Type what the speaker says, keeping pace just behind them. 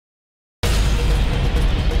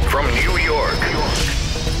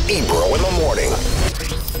Ebro in the morning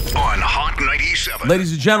on Hot 97.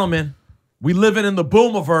 Ladies and gentlemen, we living in the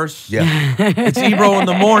boomiverse. Yeah. It's Ebro in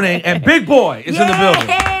the morning, and Big Boy is in the building.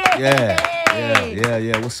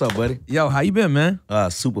 Yeah. What's up, buddy? Yo, how you been, man?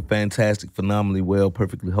 Super fantastic, phenomenally well,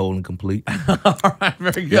 perfectly whole and complete. All right,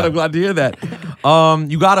 very good. I'm glad to hear that.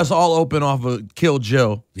 You got us all open off of Kill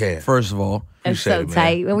Jill. Yeah. First of all. It's so Appreciate it, man.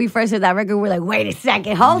 tight. When we first heard that record, we were like, wait a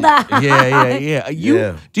second, hold up. Yeah.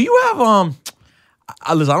 Yeah. Do you have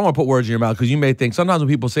listen, I don't want to put words in your mouth because you may think sometimes when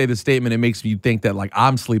people say this statement, it makes you think that like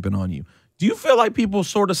I'm sleeping on you. Do you feel like people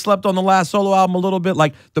sort of slept on the last solo album a little bit?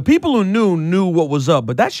 Like the people who knew what was up,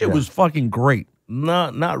 but that shit was fucking great.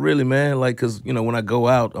 Not really, man. Like, cause when I go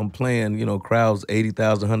out, I'm playing, crowds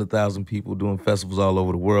 80,000, 100,000 people doing festivals all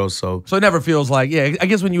over the world. So it never feels like, I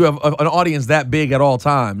guess when you have an audience that big at all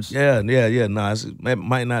times. yeah. Nah, it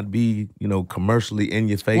might not be, commercially in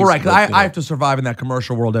your face. Well, right, because but, I have to survive in that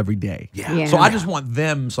commercial world every day. Yeah. So I just want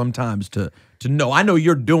them sometimes to know. I know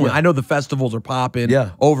you're doing. I know the festivals are popping.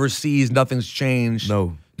 Yeah. Overseas, nothing's changed.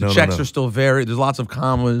 No. The checks are still varied. There's lots of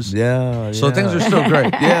commas. Yeah. So things are still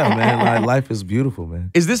great. Yeah, man. Life is beautiful, man.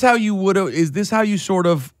 Is this how you sort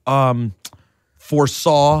of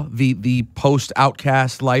foresaw the post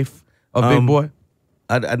Outkast life of Big Boy?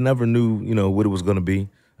 I never knew, what it was going to be.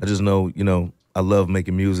 I just know, I love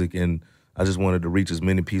making music, and I just wanted to reach as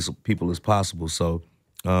many people as possible. So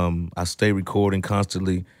I stay recording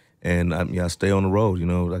constantly, and I stay on the road.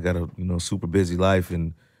 I got a super busy life,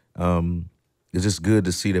 and it's just good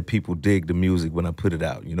to see that people dig the music when I put it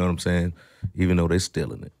out. You know what I'm saying? Even though they're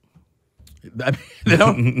stealing it. They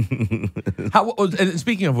don't. And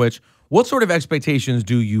speaking of which, what sort of expectations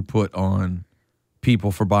do you put on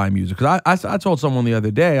people for buying music? Because I told someone the other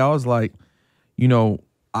day, I was like,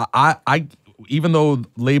 I even though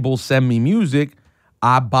labels send me music,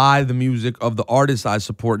 I buy the music of the artists I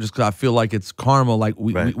support just because I feel like it's karma. Like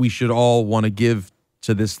we should all want to give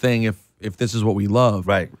to this thing if this is what we love.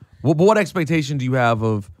 Right. What expectation do you have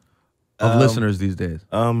of listeners these days?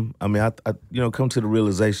 I come to the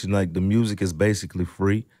realization like the music is basically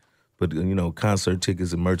free, but concert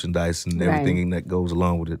tickets and merchandise and everything that goes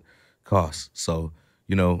along with it costs. So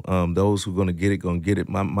those who are gonna get it.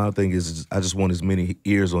 My thing is I just want as many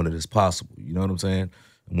ears on it as possible. You know what I'm saying?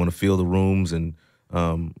 I want to fill the rooms and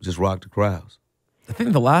just rock the crowds. I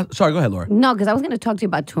think sorry, go ahead, Laura. No, because I was going to talk to you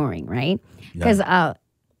about touring, right? Because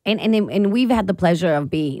and we've had the pleasure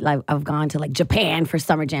of I've gone to like Japan for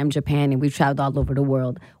Summer Jam Japan, and we've traveled all over the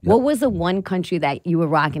world. Yep. What was the one country that you were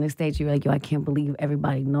rocking the stage? You were like, yo, I can't believe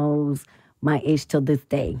everybody knows my ish till this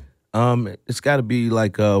day. It's got to be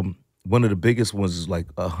like one of the biggest ones is like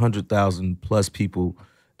 100,000 plus people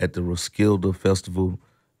at the Roskilde Festival.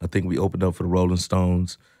 I think we opened up for the Rolling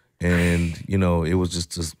Stones, and it was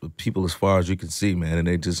just people as far as you could see, man, and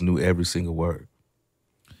they just knew every single word.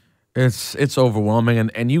 It's overwhelming,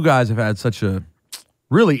 and you guys have had such a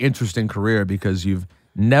really interesting career because you've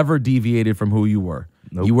never deviated from who you were.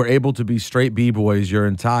 Nope. You were able to be straight B-boys your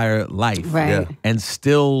entire life, right? And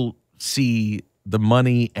still see the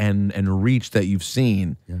money and reach that you've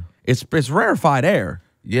seen. Yeah. It's rarefied air.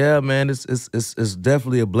 Yeah, man, it's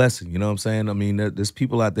definitely a blessing. You know what I'm saying? I mean, there's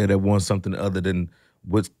people out there that want something other than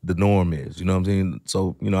what the norm is. You know what I'm saying?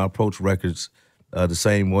 So I approach records the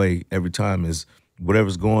same way every time is.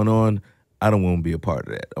 Whatever's going on, I don't want to be a part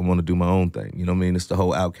of that. I want to do my own thing. You know what I mean? It's the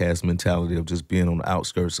whole Outkast mentality of just being on the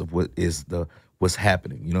outskirts of what's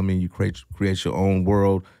happening. You know what I mean? You create your own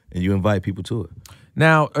world and you invite people to it.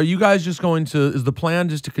 Now, are you guys just is the plan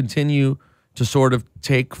just to continue to sort of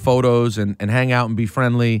take photos and hang out and be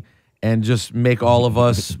friendly and just make all of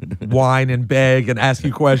us whine and beg and ask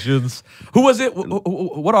you questions? Who was it?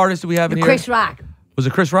 What artist do we have in here? Chris Rock. Was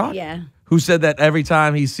it Chris Rock? Yeah. Who said that every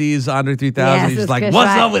time he sees Andre 3000, he's like, Chris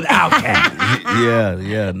what's Rock. up with Outkast?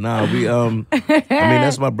 Yeah. Nah, we I mean,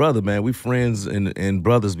 that's my brother, man. We friends and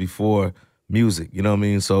brothers before music, you know what I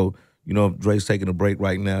mean? So, if Dre's taking a break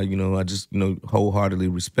right now, I just, wholeheartedly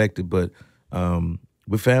respect it, but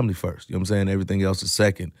we're family first, you know what I'm saying? Everything else is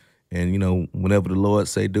second. And, whenever the Lord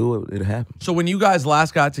say do it, it happens. So when you guys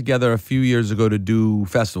last got together a few years ago to do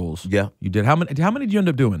festivals, you did, how many did you end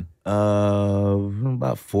up doing?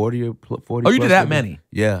 About 40 or 40. Oh, you did that many?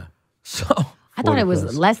 Yeah. So I thought it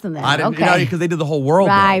was less than that. I didn't, okay. because they did the whole world.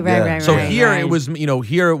 Right. So here it was,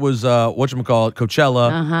 whatchamacallit,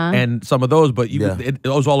 Coachella and some of those, but it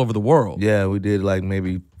was all over the world. Yeah, we did like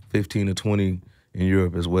maybe 15 or 20 in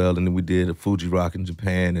Europe as well, and then we did a Fuji Rock in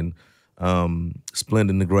Japan and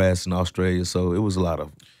Splendid in the Grass in Australia, so it was a lot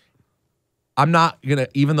of. I'm not going to,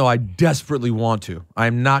 even though I desperately want to,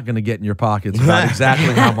 I'm not going to get in your pockets about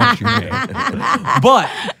exactly how much you made. But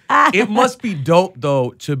It must be dope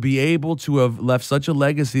though to be able to have left such a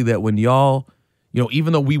legacy that when y'all, you know,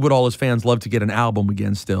 even though we would all as fans love to get an album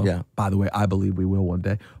again still. Yeah. By the way, I believe we will one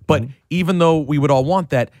day. But even though we would all want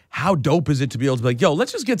that, how dope is it to be able to be like, yo,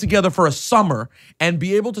 let's just get together for a summer and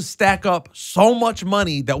be able to stack up so much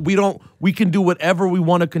money that we can do whatever we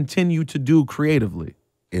want to continue to do creatively.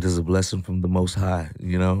 It is a blessing from the Most High,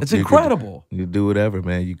 you know? It's incredible. You do whatever,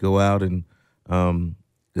 man. You go out and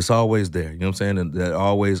it's always there, you know what I'm saying? And there are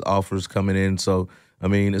always offers coming in. So, I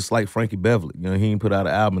mean, it's like Frankie Beverly. You know, he ain't put out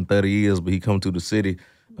an album in 30 years, but he come to the city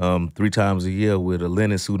 3 times a year with a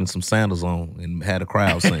linen suit and some sandals on and had a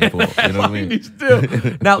crowd sing for him. You know what I mean? Still.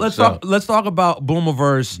 Now let's talk about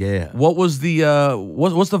Boomiverse. Yeah. What was the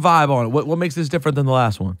what's the vibe on it? What makes this different than the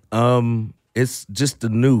last one? It's just the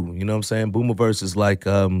new, you know what I'm saying? Boomiverse is like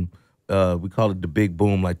we call it the big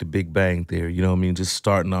boom, like the Big Bang Theory. You know what I mean? Just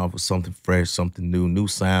starting off with something fresh, something new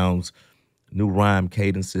sounds, new rhyme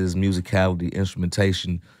cadences, musicality,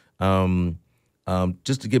 instrumentation,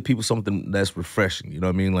 just to give people something that's refreshing. You know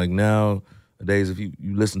what I mean? Like nowadays, if you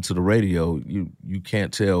listen to the radio, you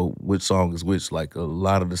can't tell which song is which. Like a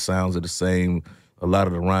lot of the sounds are the same, a lot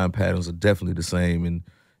of the rhyme patterns are definitely the same, and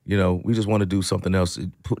you know, we just want to do something else,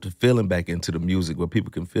 put the feeling back into the music where people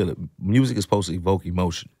can feel it. Music is supposed to evoke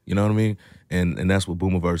emotion, you know what I mean? And that's what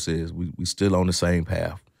Boomiverse is. We still on the same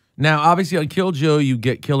path. Now, obviously, on Kill Joe, you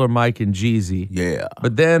get Killer Mike and Jeezy. Yeah.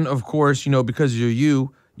 But then, of course, you know, because you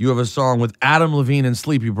have a song with Adam Levine and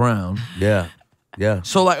Sleepy Brown. Yeah, yeah.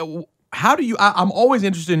 So, like, how do you... I'm always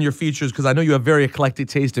interested in your features because I know you have very eclectic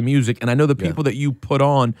taste in music, and I know the people that you put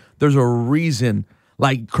on, there's a reason.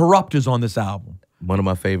 Like, Corrupt is on this album. One of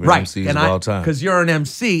my favorite MCs of all time. Because you're an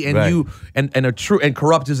MC and you and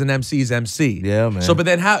Corrupt is an MC's MC. Yeah, man. So but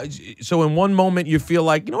then so in one moment you feel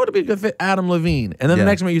like, you know what would be a good fit? Adam Levine. And then the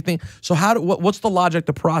next moment you think, so what's the logic,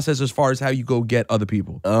 the process as far as how you go get other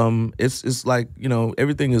people? It's like, you know,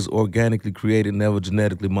 everything is organically created, never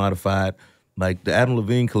genetically modified. Like the Adam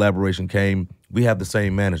Levine collaboration came, we have the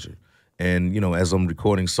same manager. And, you know, as I'm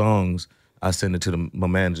recording songs, I send it to my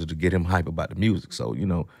manager to get him hype about the music. So, you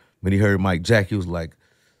know, when he heard Mike Jack, he was like,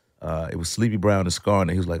 it was Sleepy Brown and Scar,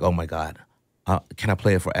 and he was like, oh my God, can I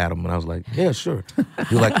play it for Adam? And I was like, yeah, sure.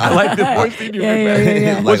 He was like, I like the voice you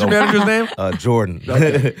yeah. What's your manager's name? Jordan.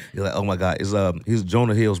 Okay. He's like, oh my God, he's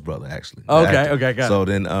Jonah Hill's brother, actually. Okay, got it. So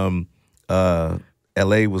then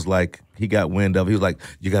LA was like, he got wind of it. He was like,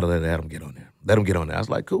 you gotta let Adam get on there. Let him get on there. I was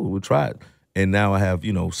like, cool, we'll try it. And now I have,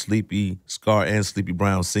 you know, Sleepy, Scar, and Sleepy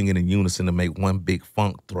Brown singing in unison to make one big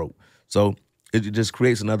funk throat. So it just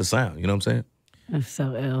creates another sound, you know what I'm saying? That's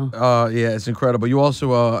so ill. Yeah, it's incredible. You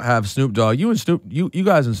also have Snoop Dogg. You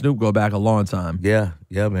guys and Snoop go back a long time. Yeah,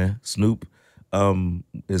 man. Snoop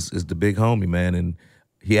is the big homie, man, and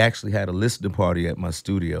he actually had a listening party at my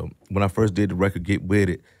studio. When I first did the record Get With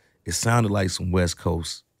It, it sounded like some West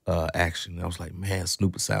Coast action. I was like, man,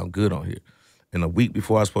 Snoop would sound good on here. And a week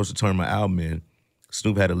before I was supposed to turn my album in,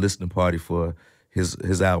 Snoop had a listening party for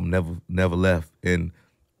his album Never Left. And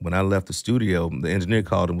when I left the studio, the engineer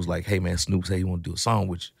called and was like, hey, man, Snoop said he want to do a song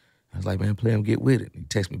with you. I was like, man, play him, Get With It. He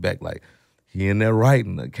texted me back like, he in there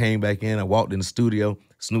writing. I came back in, I walked in the studio.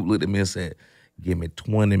 Snoop looked at me and said, give me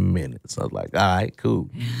 20 minutes. I was like, all right, cool.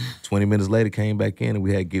 20 minutes later, came back in and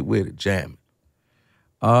we had Get With It, jamming.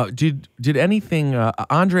 Did anything,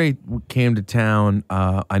 Andre came to town,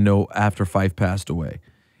 I know, after Phife passed away.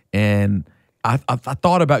 And I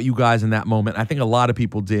thought about you guys in that moment. I think a lot of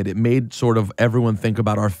people did. It made sort of everyone think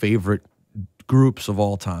about our favorite groups of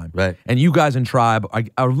all time. Right. And you guys in Tribe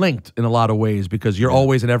are linked in a lot of ways because you're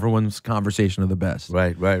always in everyone's conversation of the best.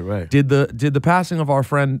 Right. Did the passing of our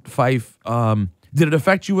friend Phife, did it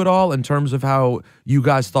affect you at all in terms of how you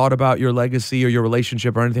guys thought about your legacy or your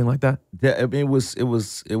relationship or anything like that? Yeah, I mean,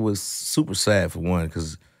 it was super sad for one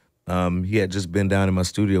because he had just been down in my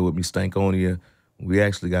studio with me, Stankonia. We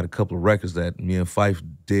actually got a couple of records that me and Phife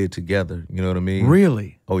did together. You know what I mean?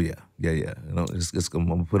 Really? Oh yeah. You know, I'm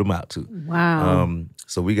gonna put them out too. Wow.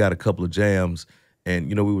 So we got a couple of jams, and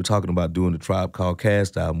you know, we were talking about doing the Tribe Called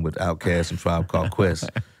Cast album with Outkast and Tribe Called Quest,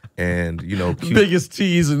 and you know, biggest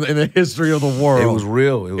tease in the history of the world. It was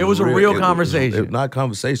real. It was a real conversation. Not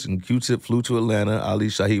conversation. Q-Tip flew to Atlanta. Ali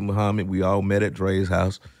Shaheed Muhammad. We all met at Dre's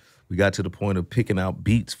house. We got to the point of picking out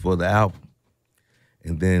beats for the album.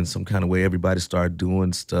 And then some kind of way everybody started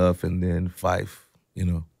doing stuff, and then Phife, you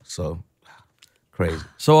know, so crazy.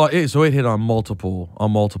 So it hit on multiple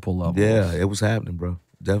levels. Yeah, it was happening, bro.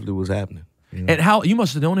 Definitely was happening. You know? And how you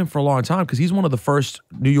must have known him for a long time because he's one of the first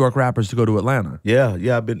New York rappers to go to Atlanta. Yeah.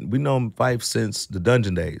 We known Phife since the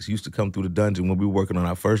Dungeon days. He used to come through the Dungeon when we were working on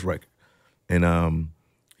our first record, and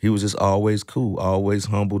he was just always cool, always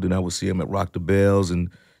humbled. And I would see him at Rock the Bells, and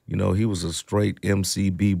you know, he was a straight MC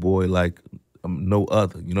B-boy like no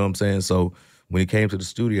other. You know what I'm saying? So when he came to the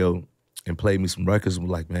studio and played me some records, I'm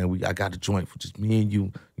like, man, I got a joint for just me and you.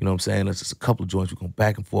 You know what I'm saying? That's just a couple of joints. We're going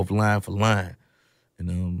back and forth line for line.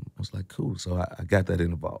 And I was like, cool. So I got that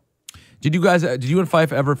involved. Did you and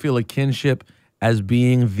Phife ever feel a kinship as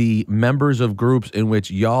being the members of groups in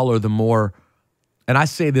which y'all are the more, and I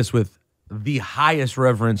say this with the highest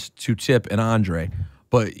reverence to Tip and Andre,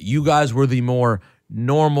 but you guys were the more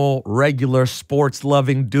normal, regular,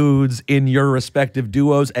 sports-loving dudes in your respective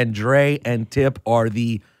duos, and Dre and Tip are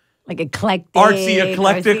the like eclectic,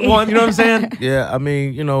 artsy, one, you know what I'm saying? Yeah, I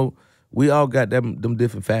mean, you know, we all got them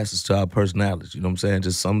different facets to our personalities, you know what I'm saying?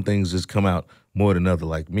 Just some things just come out more than other.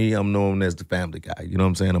 Like me, I'm known as the family guy, you know what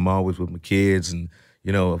I'm saying? I'm always with my kids, and,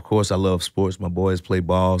 you know, of course I love sports. My boys play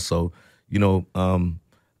ball, so, you know,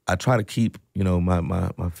 I try to keep, you know,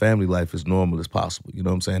 my family life as normal as possible. You know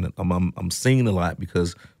what I'm saying? I'm singing a lot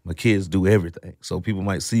because my kids do everything. So people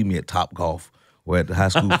might see me at Top Golf or at the high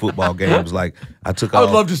school football games. Like I would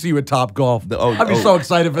love to see you at Top Golf. I'd be so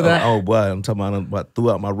excited for that. Oh boy, I'm talking about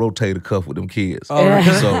threw out my rotator cuff with them kids. So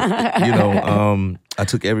you know, I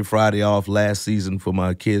took every Friday off last season for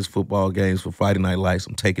my kids' football games for Friday Night Lights.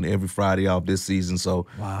 I'm taking every Friday off this season. So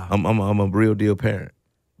wow. I'm a real deal parent.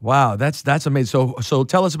 Wow, that's amazing. So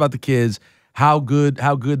tell us about the kids, how good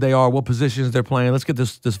they are, what positions they're playing. Let's get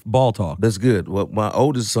this ball talk. That's good. Well, my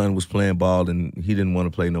oldest son was playing ball and he didn't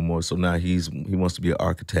want to play no more, so now he wants to be an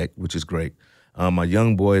architect, which is great. My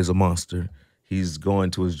young boy is a monster. He's going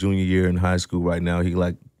to his junior year in high school right now. He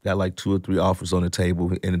got 2 or 3 offers on the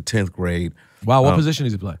table in the 10th grade. Wow, what position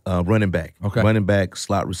does he play? Running back. Okay. Running back,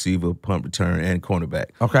 slot receiver, punt return, and cornerback.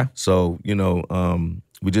 Okay. So, you know,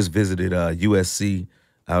 we just visited USC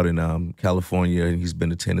out in California, and he's been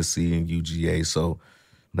to Tennessee and UGA. So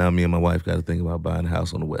now me and my wife got to think about buying a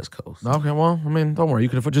house on the West Coast. Okay, well, I mean, don't worry. You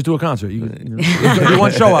can just do a concert. You do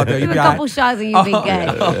one show out there. You do a couple shots and you'll be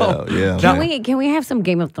good. Yeah. Can we have some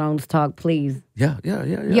Game of Thrones talk, please? Yeah.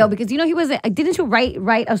 Yo, because you know he was. Didn't you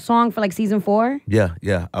write a song for like season 4?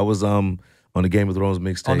 Yeah. I was on the Game of Thrones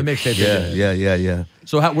mixtape. On the mixtape. Yeah.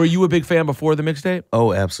 So were you a big fan before the mixtape?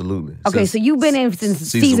 Oh, absolutely. Okay, so you've been in since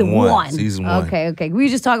season 1. Season 1. Okay. We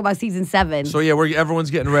just talk about season 7. So yeah, everyone's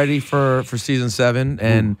getting ready for season 7,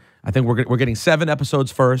 and I think we're getting 7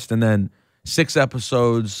 episodes first, and then 6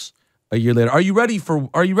 episodes a year later. Are you ready for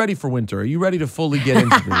winter? Are you ready to fully get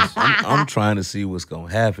into this? I'm trying to see what's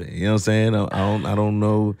gonna happen. You know what I'm saying? I don't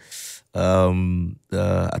know.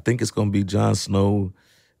 I think it's gonna be Jon Snow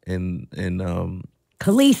and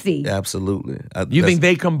Khaleesi. Absolutely. You think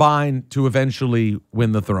they combine to eventually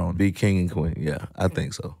win the throne? Be king and queen. Yeah, I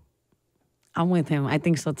think so. I'm with him. I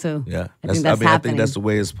think so too. Yeah, I think that's happening. I think that's the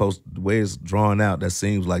way it's drawn out. That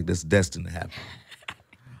seems like that's destined to happen.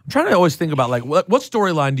 I'm trying to always think about like what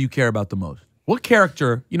storyline do you care about the most? What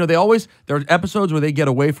character? You know, there are episodes where they get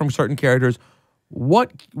away from certain characters.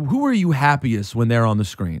 Who are you happiest when they're on the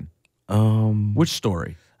screen? Which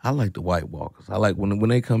story? I like the White Walkers. I like when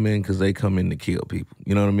they come in because they come in to kill people.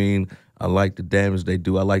 You know what I mean? I like the damage they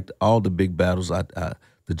do. I like all the big battles. The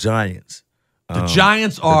Giants. The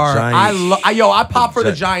Giants are. I pop for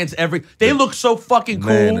the Giants They look so fucking cool.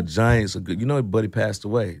 Man, the Giants are good. You know, Buddy passed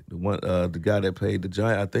away. The guy that played the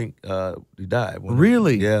Giant. I think he died.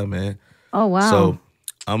 Really? Yeah, man. Oh wow. So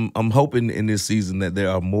I'm hoping in this season that there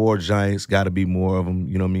are more Giants. Got to be more of them.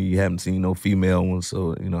 You know what I mean? You haven't seen no female ones,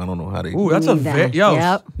 so you know I don't know how they. Ooh, that's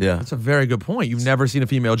yeah. That's a very good point. You've never seen a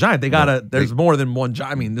female giant. There's more than one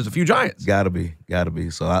giant. I mean, there's a few giants. Gotta be.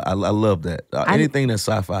 So I love that. Anything that's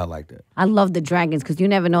sci-fi, I like that. I love the dragons because you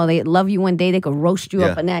never know. They love you one day, they could roast you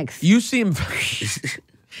up next. You seem.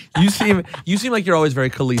 You seem like you're always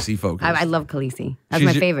very Khaleesi focused. I love Khaleesi. That's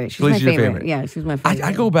my favorite. She's my favorite. Yeah, she's my favorite.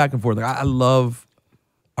 I go back and forth. Like,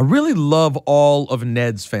 I really love all of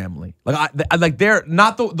Ned's family. Like they're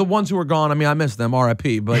not the ones who are gone. I mean, I miss them,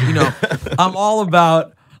 R.I.P. But you know, I'm all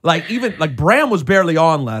about even Bram was barely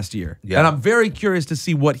on last year, and I'm very curious to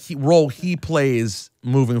see what role he plays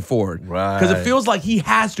moving forward. Right? Because it feels like he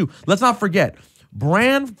has to. Let's not forget,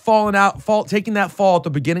 Bran taking that fall at the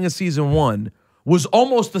beginning of season 1 was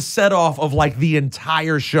almost the set-off of the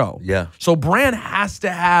entire show. Yeah. So Bran has to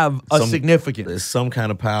have a significance. There's some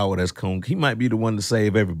kind of power that's come. He might be the one to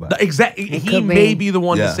save everybody. Exactly. He may be the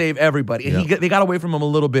one to save everybody. And they got away from him a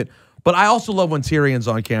little bit. But I also love when Tyrion's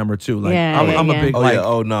on camera too. I'm a big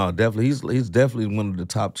Oh no, definitely. He's definitely one of the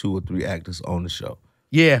top 2 or 3 actors on the show.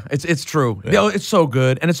 Yeah, it's true. Yeah. It's so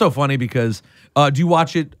good. And it's so funny because do you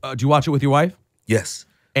watch it with your wife? Yes.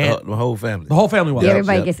 And the whole family. The whole family watches. Yeah,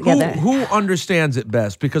 everybody gets together. Who understands it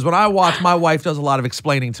best? Because when I watch, my wife does a lot of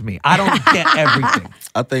explaining to me. I don't get everything.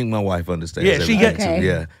 I think my wife understands. Yeah, she gets it.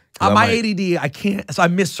 Yeah, My ADD, I can't. So I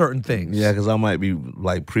miss certain things. Yeah, because I might be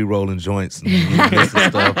like pre-rolling joints and missing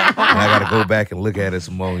stuff, and I got to go back and look at it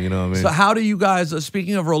some more. You know what I mean? So how do you guys?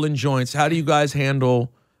 Speaking of rolling joints, how do you guys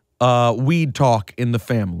handle weed talk in the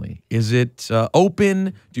family? Is it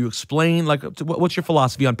open? Do you explain? Like, what's your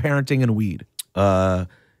philosophy on parenting and weed?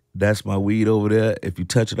 That's my weed over there. If you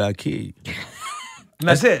touch it, I'll kill you. And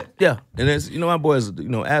that's it. Yeah, and it's my boys,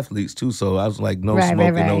 athletes too. So I was like, no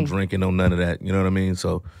smoking, no drinking, no none of that. You know what I mean?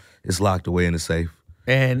 So it's locked away in the safe.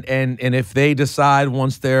 And if they decide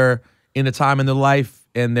once they're in a time in their life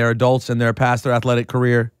and they're adults and they're past their athletic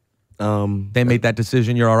career, they make that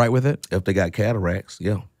decision. You're all right with it? If they got cataracts,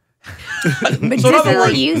 yeah.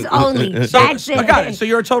 Medicinal use only. That's it. I got it. So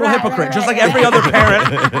you're a total hypocrite, just like every other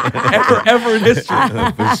parent ever in history.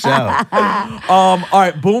 For sure. All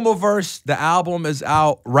right, Boomiverse, the album is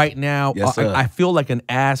out right now. Yes, sir. I feel like an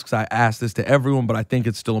ass because I ask this to everyone, but I think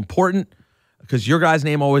it's still important because your guy's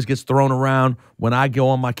name always gets thrown around when I go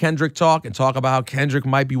on my Kendrick talk and talk about how Kendrick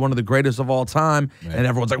might be one of the greatest of all time. Right. And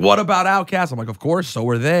everyone's like, what about Outkast? I'm like, of course, so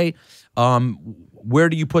are they. Where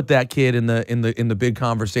do you put that kid in the big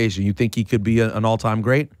conversation? You think he could be an all-time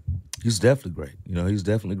great? He's definitely great. He's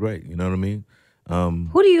definitely great. You know what I mean?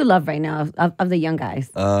 Who do you love right now of the young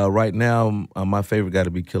guys? Right now, my favorite got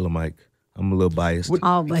to be Killer Mike. I'm a little biased. But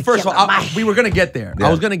First of all, we were going to get there. Yeah.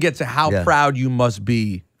 I was going to get to how proud you must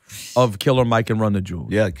be of Killer Mike and Run the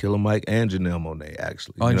Jewels. Yeah, Killer Mike and Janelle Monáe,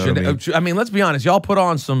 actually. You know what I mean, let's be honest. Y'all put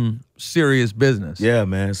on some serious business. Yeah,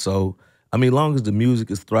 man. So, long as the music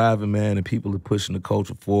is thriving, man, and people are pushing the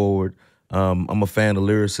culture forward, I'm a fan of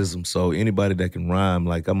lyricism. So anybody that can rhyme,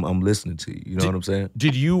 like I'm listening to you. You know what I'm saying?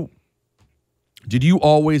 Did you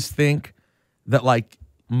always think that like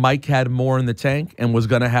Mike had more in the tank and was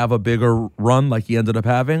gonna have a bigger run like he ended up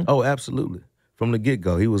having? Oh, absolutely. From the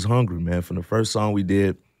get-go, he was hungry, man. From the first song we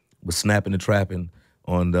did was Snapping and Trapping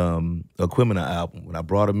on the Aquemina album. When I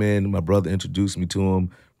brought him in, my brother introduced me to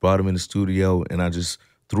him, brought him in the studio, and I just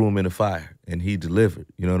threw him in the fire, and he delivered.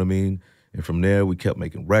 You know what I mean? And from there, we kept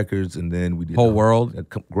making records, and then we did Whole World, a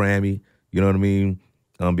Grammy. You know what I mean?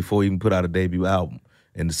 Before he even put out a debut album,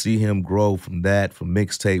 and to see him grow from that, from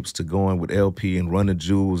mixtapes to going with LP and Run the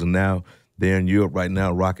Jewels, and now they're in Europe right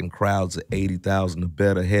now, rocking crowds at 80,000 or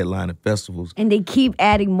better, headlining festivals. And they keep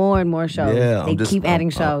adding more and more shows. Yeah, they keep adding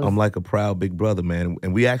shows. I'm like a proud big brother, man.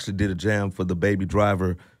 And we actually did a jam for the Baby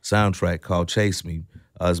Driver soundtrack called Chase Me.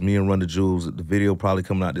 It's me and Run the Jewels. The video probably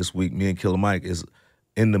coming out this week. Me and Killer Mike is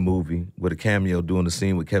in the movie with a cameo doing the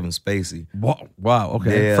scene with Kevin Spacey. Wow,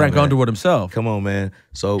 okay. Yeah, Frank man. Underwood himself. Come on, man.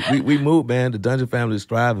 So we moved, man. The Dungeon family is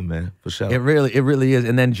thriving, man, for sure. It really is.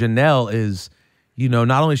 And then Janelle is,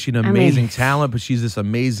 not only is she an amazing talent, but she's this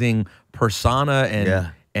amazing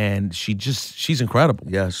persona and she's incredible.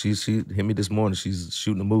 Yeah, she hit me this morning. She's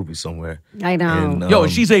shooting a movie somewhere. I know.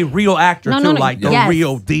 And, she's a real actor too, like the yes.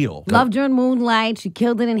 real deal. Loved her in Moonlight. She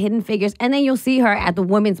killed it in Hidden Figures. And then you'll see her at the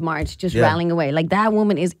Women's March just rallying away. Like, that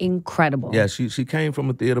woman is incredible. Yeah, she came from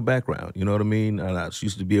a theater background. You know what I mean? She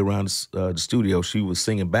used to be around the studio. She was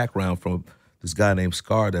singing background from this guy named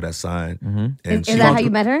Scar that I signed. Mm-hmm. And is that how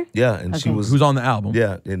you met her? Yeah, and she was... Who's on the album?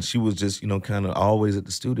 Yeah, and she was just, kind of always at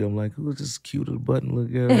the studio. I'm like, who's this cute little button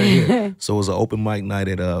look girl right here? So it was an open mic night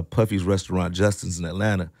at Puffy's restaurant, Justin's in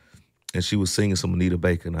Atlanta, and she was singing some Anita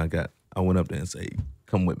Baker, and I went up there and said,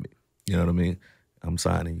 come with me. You know what I mean? I'm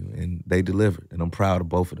signing you. And they delivered, and I'm proud of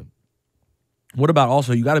both of them. What about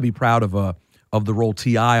also, you got to be proud of the role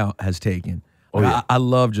T.I. has taken. I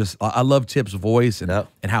love Tip's voice and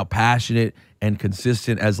how passionate and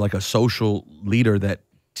consistent as like a social leader that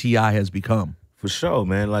T.I. has become. For sure,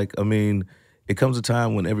 man. Like, it comes a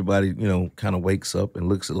time when everybody, kind of wakes up and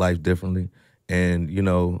looks at life differently. And, you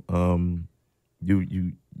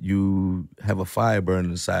have a fire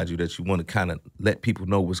burning inside you that you want to kind of let people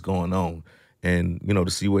know what's going on. And,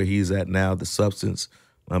 to see where he's at now, the substance,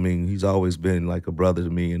 he's always been like a brother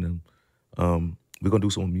to me. And we're going to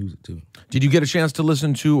do some more music, too. Did you get a chance to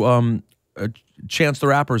listen to Chance the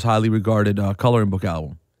Rapper's highly regarded Coloring Book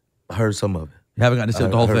album? I heard some of it. You haven't gotten to see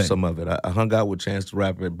the whole thing? I heard some of it. I hung out with Chance the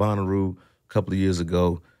Rapper at Bonnaroo a couple of years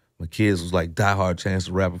ago. My kids was like diehard Chance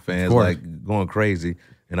the Rapper fans, like going crazy.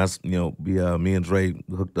 And me and Dre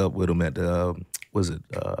hooked up with him at the,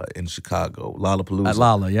 in Chicago, Lollapalooza. At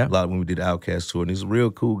Lolla, yeah. When we did the Outkast tour. And he's a real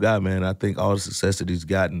cool guy, man. I think all the success that he's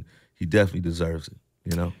gotten, he definitely deserves it,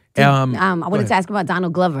 I wanted to ask about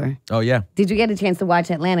Donald Glover. Oh, yeah. Did you get a chance to watch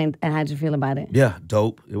Atlanta, and how'd you feel about it? Yeah,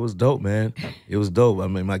 dope. It was dope, man. It was dope.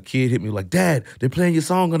 My kid hit me like, Dad, they're playing your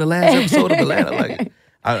song on the last episode of Atlanta. Like,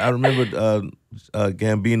 I remember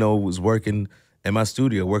Gambino was working in my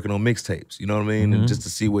studio, working on mixtapes. You know what I mean? Mm-hmm. And just to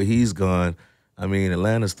see where he's gone, I mean,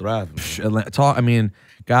 Atlanta's thriving. I mean,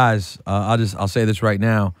 guys, I'll say this right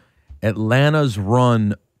now. Atlanta's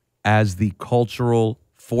run as the cultural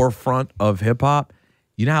forefront of hip hop.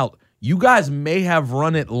 You know how you guys may have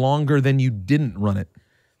run it longer than you didn't run it.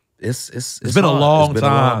 It's been a long It's been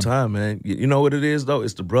time. a long time, man. You know what it is though?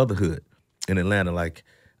 It's the brotherhood in Atlanta. Like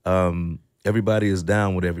everybody is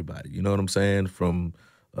down with everybody. You know what I'm saying? From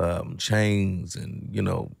Chains and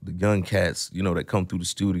the young cats that come through the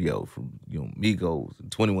studio, from Migos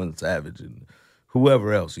and 21 Savage and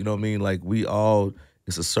whoever else. You know what I mean? Like we all.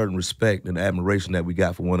 It's a certain respect and admiration that we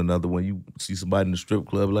got for one another. When you see somebody in the strip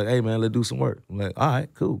club, like, hey man, let's do some work. I'm like, all right,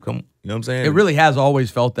 cool, come. You know what I'm saying? It really has always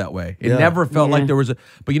felt that way. It never felt like there was a.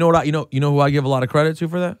 But you know what? You know who I give a lot of credit to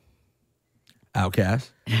for that? Outkast.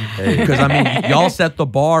 Because I mean, y'all set the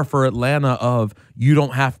bar for Atlanta of you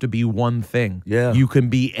don't have to be one thing. Yeah, you can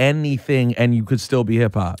be anything and you could still be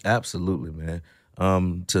hip hop. Absolutely, man.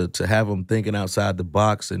 To have them thinking outside the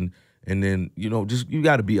box and then just you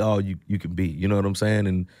got to be all you can be. You know what I'm saying?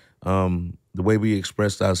 And the way we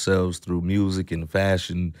expressed ourselves through music and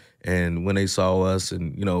fashion, and when they saw us,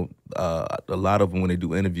 and a lot of them when they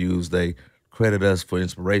do interviews, they credit us for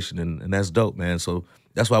inspiration, and that's dope, man. So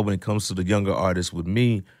that's why when it comes to the younger artists with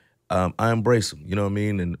me, I embrace them. You know what I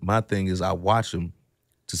mean? And my thing is I watch them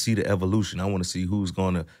to see the evolution. I want to see who's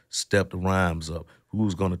going to step the rhymes up,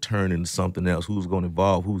 who's going to turn into something else, who's going to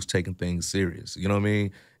evolve, who's taking things serious. You know what I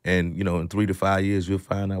mean? And, in 3 to 5 years, you'll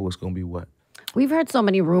find out what's going to be what. We've heard so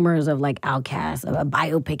many rumors of like Outkast, of a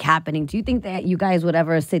biopic happening. Do you think that you guys would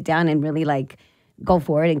ever sit down and really like go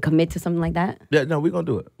for it and commit to something like that? Yeah, no, we're going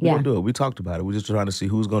to do it. We're going to do it. We talked about it. We're just trying to see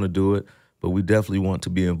who's going to do it, but we definitely want to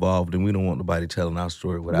be involved, and we don't want nobody telling our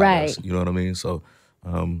story without us. You know what I mean? So,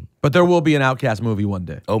 but there will be an Outkast movie one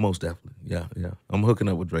day. Oh, most definitely. Yeah. I'm hooking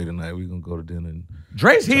up with Dre tonight. We're going to go to dinner. And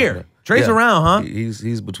Dre's here. Dre's around, huh?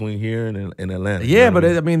 He's between here and Atlanta. Yeah, but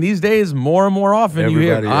I mean, these days, more and more often, you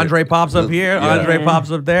hear Andre pops up here, Andre pops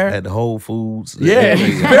up there. At the Whole Foods. Yeah,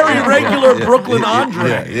 he's very regular Brooklyn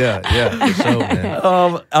Andre. Yeah. For sure,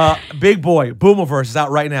 man. Big Boy, Boomiverse is out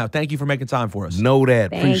right now. Thank you for making time for us. Know that.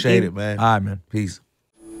 Thank Appreciate you. it, man. All right, man. Peace.